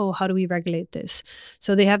out, how do we regulate this?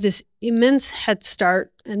 So they have this immense head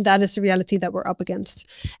start, and that is the reality that we're up against.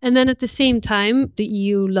 And then at the same time, the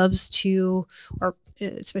EU loves to, or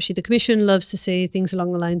especially the Commission loves to say things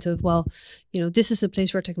along the lines of, well, this is a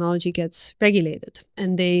place where technology gets regulated.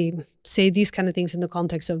 And they say these kind of things in the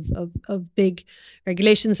context of big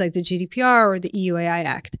regulations like the GDPR or the EU AI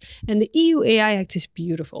Act. And the EU AI Act is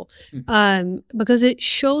beautiful because it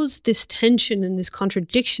shows this tension and this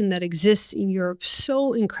contradiction that exists in Europe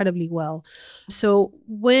so incredibly well. So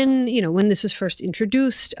when this was first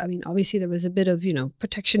introduced, I mean, obviously there was a bit of,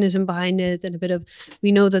 protectionism behind it, and a bit of,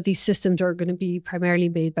 we know that these systems are going to be primarily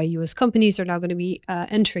made by US companies. They're now going to be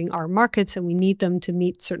entering our markets, and we need them to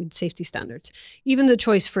meet certain safety standards. Even the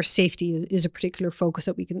choice for safety is a particular focus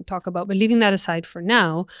that we can talk about. But leaving that aside for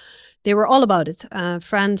now, they were all about it.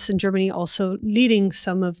 France and Germany also leading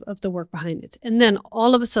some of the work behind it. And then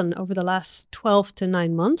all of a sudden, over the last 12 to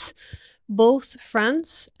 9 months, both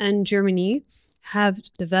France and Germany have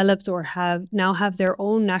developed or now have their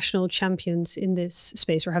own national champions in this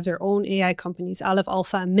space, or have their own AI companies, Aleph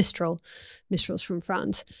Alpha and Mistral. Mistral's from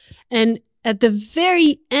France. And at the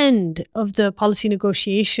very end of the policy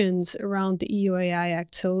negotiations around the EU AI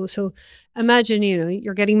Act, so imagine,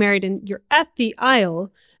 you're getting married and you're at the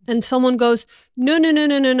aisle and someone goes,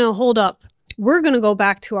 no, hold up. we're going to go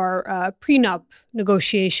back to our prenup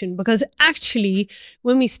negotiation, because actually,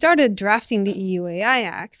 when we started drafting the EU AI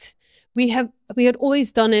Act, we had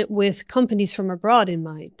always done it with companies from abroad in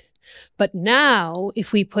mind. But now,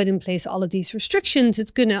 if we put in place all of these restrictions,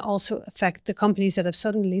 it's going to also affect the companies that have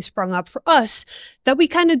suddenly sprung up for us that we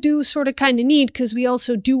kind of need, because we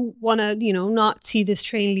also do want to, not see this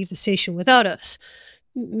train leave the station without us.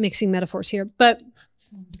 Mixing metaphors here. But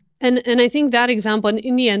and I think that example, and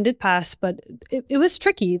in the end it passed, but it was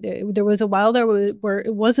tricky. There was a while there where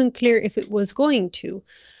it wasn't clear if it was going to.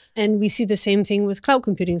 And we see the same thing with cloud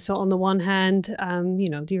computing. So on the one hand,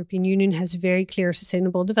 the European Union has very clear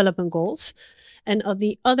sustainable development goals. And on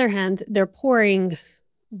the other hand, they're pouring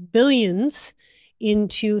billions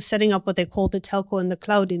into setting up what they call the telco and the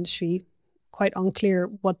cloud industry. Quite unclear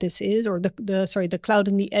what this is, or the cloud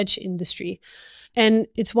and the edge industry. And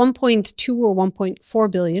it's 1.2 or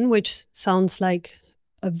 1.4 billion, which sounds like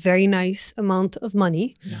a very nice amount of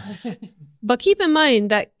money. But keep in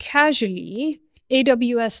mind that casually,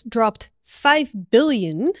 AWS dropped 5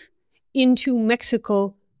 billion into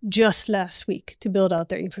Mexico just last week to build out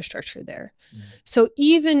their infrastructure there. So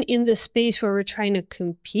even in the space where we're trying to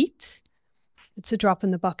compete, it's a drop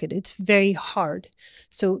in the bucket. It's very hard.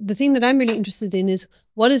 So the thing that I'm really interested in is,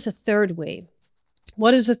 what is a third way?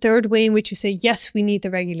 What is a third way in which you say, yes, we need the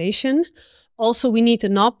regulation. Also, we need to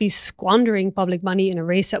not be squandering public money in a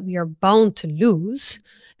race that we are bound to lose.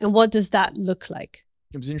 And what does that look like?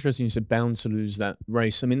 It was interesting you said bound to lose that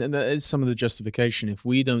race. I mean, that is some of the justification. If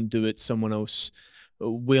we don't do it, someone else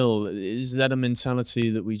will. Is that a mentality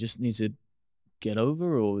that we just need to get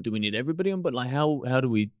over, or do we need everybody on? But like, how do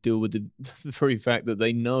we deal with the very fact that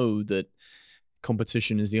they know that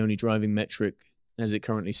competition is the only driving metric as it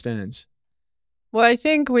currently stands? Well, I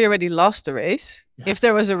think we already lost the race, if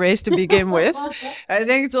there was a race to begin with. I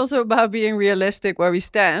think it's also about being realistic where we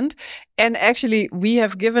stand. And actually, we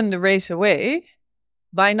have given the race away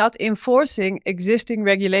by not enforcing existing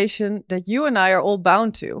regulation that you and I are all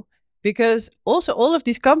bound to. Because also all of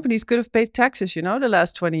these companies could have paid taxes, the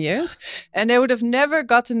last 20 years, and they would have never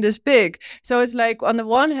gotten this big. So it's like, on the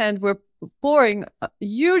one hand, we're pouring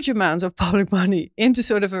huge amounts of public money into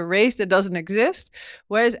sort of a race that doesn't exist,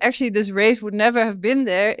 whereas actually this race would never have been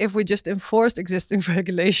there if we just enforced existing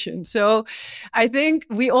regulation. So I think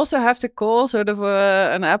we also have to call sort of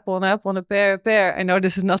an apple and a pear. I know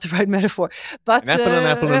this is not the right metaphor, but an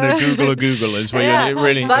apple and a Google is where yeah, you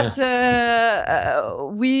really. But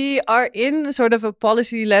we are in sort of a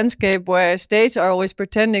policy landscape where states are always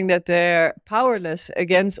pretending that they're powerless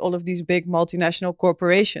against all of these big multinational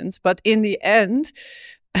corporations, but in the end,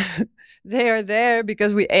 they are there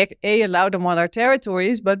because we A, allow them on our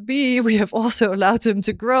territories, but B, we have also allowed them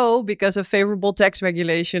to grow because of favorable tax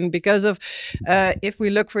regulation, because of, if we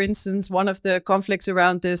look, for instance, one of the conflicts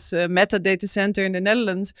around this Meta data center in the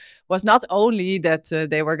Netherlands was not only that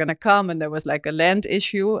they were going to come and there was like a land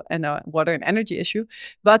issue and a water and energy issue,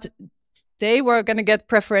 but they were going to get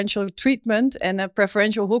preferential treatment and a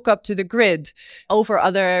preferential hookup to the grid over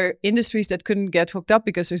other industries that couldn't get hooked up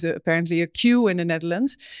because there's apparently a queue in the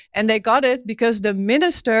Netherlands. And they got it because the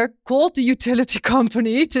minister called the utility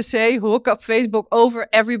company to say, hook up Facebook over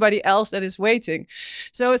everybody else that is waiting.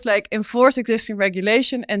 So it's like, enforce existing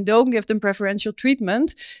regulation and don't give them preferential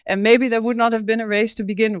treatment. And maybe there would not have been a race to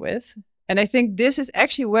begin with. And I think this is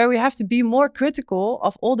actually where we have to be more critical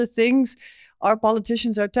of all the things our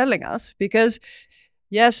politicians are telling us, because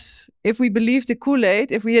yes, if we believe the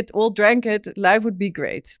Kool-Aid, if we had all drank it, life would be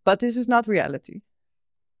great. But this is not reality.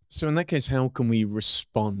 So in that case, how can we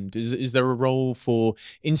respond? Is there a role for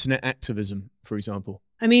internet activism, for example?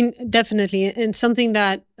 I mean, definitely. And something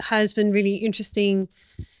that has been really interesting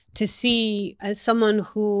to see as someone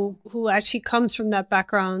who actually comes from that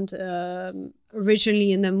background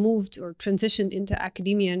originally and then moved or transitioned into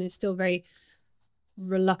academia and is still very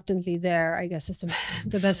reluctantly there, I guess is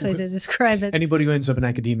the best way to describe it. Anybody who ends up in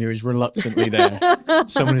academia is reluctantly there.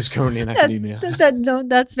 Someone who's currently in academia.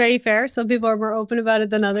 That's very fair. Some people are more open about it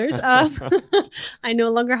than others. I no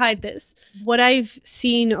longer hide this. What I've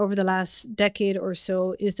seen over the last decade or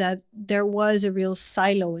so is that there was a real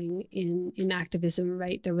siloing in activism,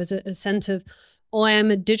 right? There was a sense of, oh, I am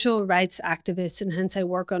a digital rights activist, and hence I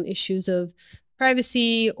work on issues of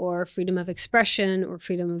privacy or freedom of expression or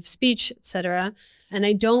freedom of speech, etc. And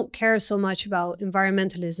I don't care so much about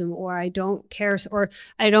environmentalism, or I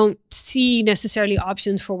don't see necessarily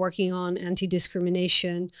options for working on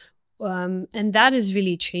anti-discrimination. And that is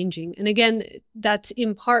really changing. And again, that's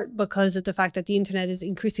in part because of the fact that the internet is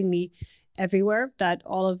increasingly everywhere, that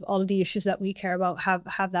all of the issues that we care about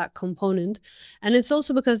have that component. And it's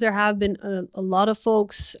also because there have been a lot of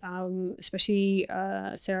folks, especially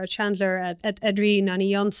Sarah Chandler at EDRI,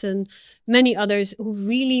 Nani Jansen, many others, who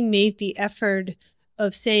really made the effort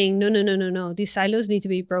of saying, no, these silos need to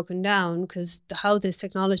be broken down, because how this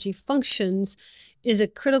technology functions is a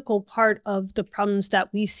critical part of the problems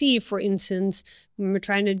that we see. For instance, when we're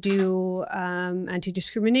trying to do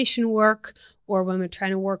anti-discrimination work, or when we're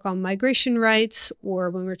trying to work on migration rights, or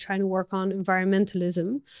when we're trying to work on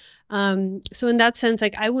environmentalism. So in that sense,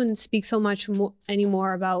 like, I wouldn't speak so much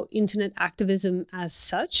anymore about internet activism as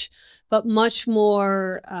such, but much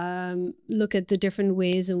more look at the different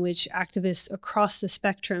ways in which activists across the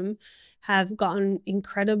spectrum have gotten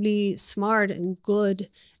incredibly smart and good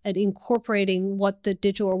at incorporating what the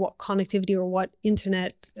digital or what connectivity or what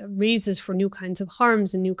internet raises for new kinds of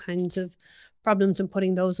harms and new kinds of problems, and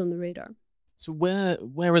putting those on the radar. So where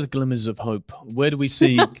are the glimmers of hope? Where do we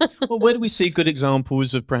see where do we see good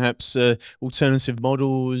examples of perhaps alternative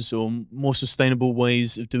models or more sustainable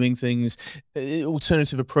ways of doing things,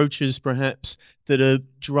 alternative approaches perhaps that are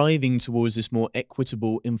driving towards this more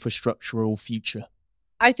equitable infrastructural future?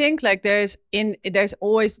 I think like there's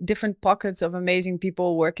always different pockets of amazing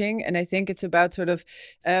people working, and I think it's about sort of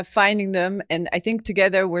finding them. And I think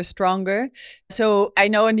together we're stronger. So I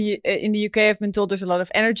know in the UK, I've been told there's a lot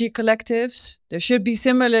of energy collectives. There should be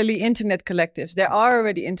similarly internet collectives. There are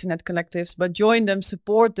already internet collectives, but join them,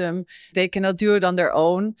 support them. They cannot do it on their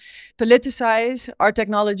own. Politicize our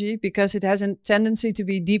technology, because it has a tendency to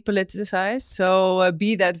be depoliticized. So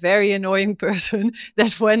be that very annoying person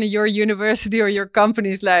that when your university or your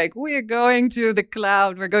company is like, we're going to the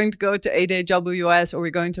cloud, we're going to go to AWS, or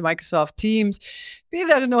we're going to Microsoft Teams, be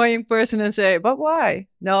that annoying person and say, but why?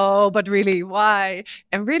 No, but really, why?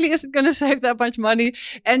 And really, is it going to save that much money?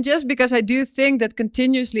 And just because I do think that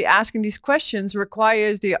continuously asking these questions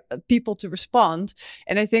requires the people to respond.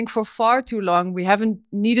 And I think for far too long, we haven't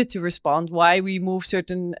needed to respond. Why we move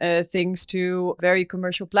certain things to very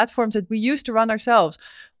commercial platforms that we used to run ourselves,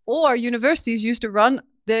 or universities used to run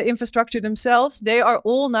the infrastructure themselves. They are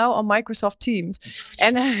all now on Microsoft Teams.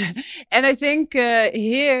 And I think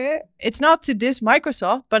here, it's not to diss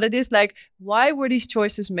Microsoft, but it is like, why were these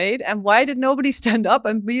choices made? And why did nobody stand up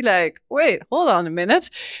and be like, wait, hold on a minute,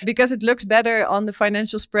 because it looks better on the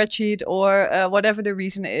financial spreadsheet, or whatever the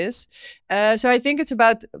reason is. So I think it's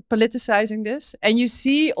about politicizing this. And you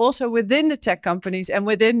see also within the tech companies and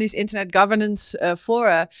within these internet governance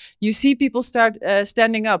fora, you see people start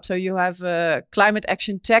standing up. So you have Climate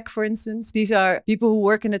Action Tech, for instance. These are people who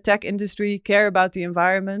work in the tech industry, care about the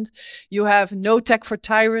environment. You have No Tech for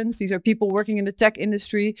Tyrants. These are people working in the tech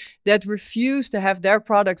industry that refuse to have their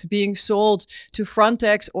products being sold to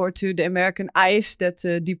Frontex or to the American ICE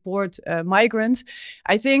that deport migrants.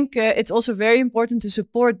 I think it's also very important to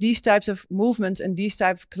support these types of movements and these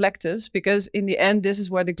types of collectives, because in the end, this is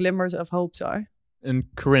where the glimmers of hopes are. And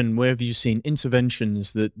Corinne, where have you seen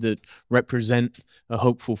interventions that represent a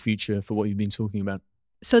hopeful future for what you've been talking about?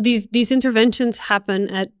 So these interventions happen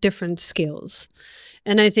at different scales.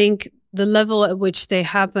 And I think the level at which they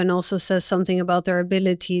happen also says something about their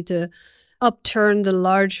ability to upturn the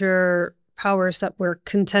larger powers that we're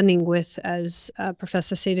contending with, as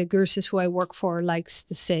Professor Seda Gursis, who I work for, likes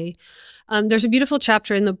to say. There's a beautiful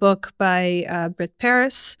chapter in the book by Britt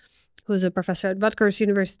Paris, who's a professor at Rutgers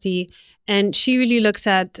University, and she really looks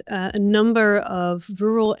at a number of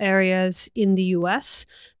rural areas in the US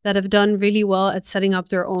that have done really well at setting up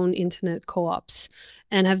their own internet co-ops,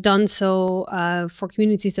 and have done so for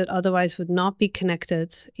communities that otherwise would not be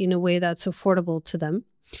connected in a way that's affordable to them.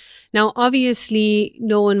 Now, obviously,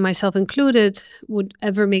 no one, myself included, would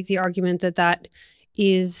ever make the argument that that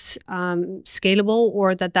is scalable,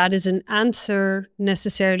 or that that is an answer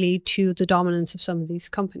necessarily to the dominance of some of these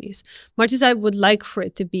companies, much as I would like for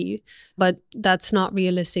it to be, but that's not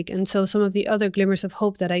realistic. And so some of the other glimmers of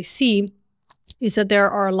hope that I see is that there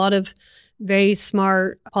are a lot of very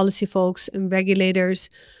smart policy folks and regulators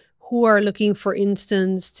who are looking, for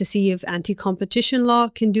instance, to see if anti-competition law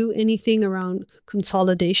can do anything around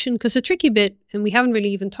consolidation. Because the tricky bit, and we haven't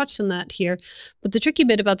really even touched on that here, but the tricky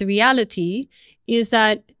bit about the reality is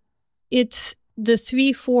that it's the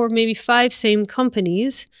 3, 4, maybe 5 same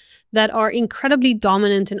companies that are incredibly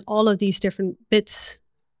dominant in all of these different bits,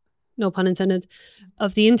 no pun intended,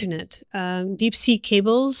 of the internet. Deep sea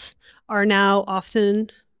cables are now often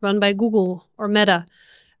run by Google or Meta,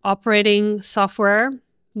 operating software,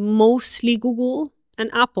 mostly Google and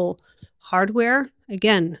Apple. Hardware,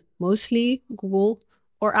 again, mostly Google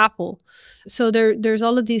or Apple. So there's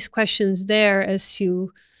all of these questions there as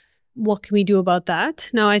to what can we do about that?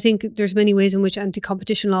 Now, I think there's many ways in which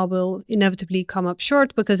anti-competition law will inevitably come up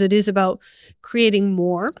short, because it is about creating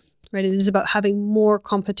more, right? It is about having more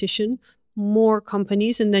competition, more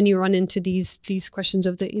companies, and then you run into these questions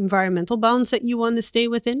of the environmental bounds that you want to stay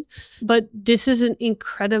within. But this is an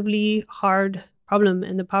incredibly hard problem,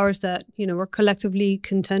 and the powers that we're collectively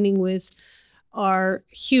contending with are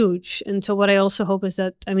huge. And so what I also hope is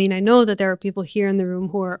that, I know that there are people here in the room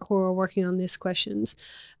who are working on these questions,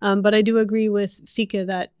 but I do agree with Fieke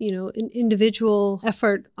that an individual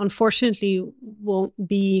effort unfortunately won't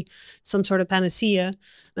be some sort of panacea,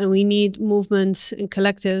 and we need movements and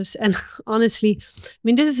collectives. And honestly,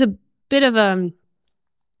 this is a bit of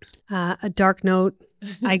a dark note,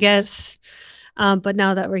 I guess, but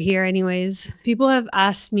now that we're here anyways, people have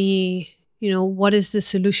asked me, what is the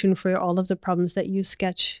solution for all of the problems that you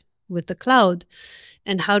sketch with the cloud?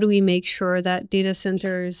 And how do we make sure that data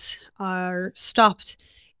centers are stopped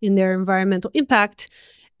in their environmental impact?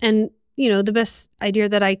 And, the best idea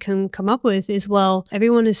that I can come up with is, well,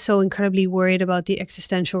 everyone is so incredibly worried about the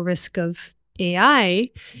existential risk of AI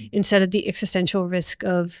instead of the existential risk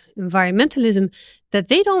of environmentalism, that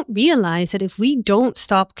they don't realize that if we don't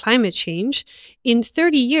stop climate change, in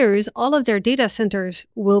 30 years, all of their data centers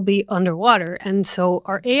will be underwater. And so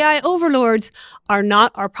our AI overlords are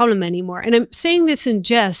not our problem anymore. And I'm saying this in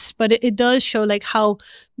jest, but it does show how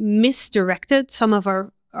misdirected some of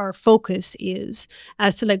our focus is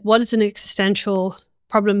as to what is an existential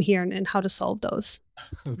problem here and how to solve those.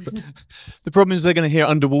 The problem is they're going to hear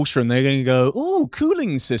underwater and they're going to go, "Oh,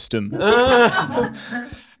 cooling system."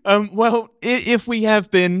 Well, if we have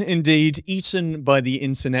been indeed eaten by the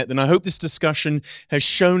internet, then I hope this discussion has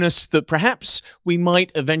shown us that perhaps we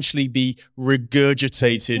might eventually be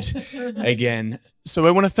regurgitated again. So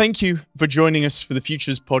I want to thank you for joining us for the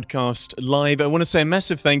Futures Podcast Live. I want to say a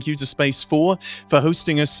massive thank you to Space 4 for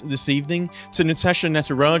hosting us this evening, to Natasha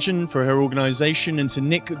Natarajan for her organization, and to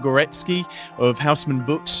Nick Goretsky of Houseman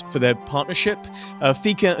Books for their partnership.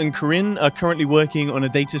 Fieke and Corinne are currently working on a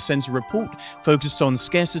data center report focused on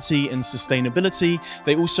scarcity and sustainability.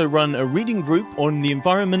 They also run a reading group on the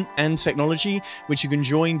environment and technology, which you can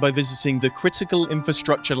join by visiting the Critical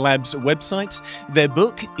Infrastructure Lab's website. Their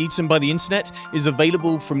book, Eaten by the Internet, is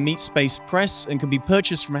available from Meat Space Press and can be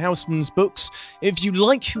purchased from Houseman's Books. If you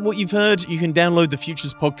like what you've heard, you can download the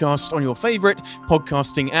Futures Podcast on your favorite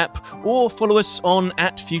podcasting app, or follow us on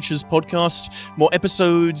 @Futures Podcast. More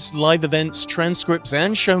episodes, live events, transcripts,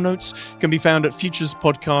 and show notes can be found at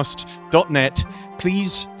futurespodcast.net.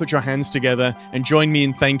 Please put your hands together and join me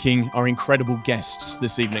in thanking our incredible guests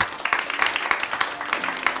this evening.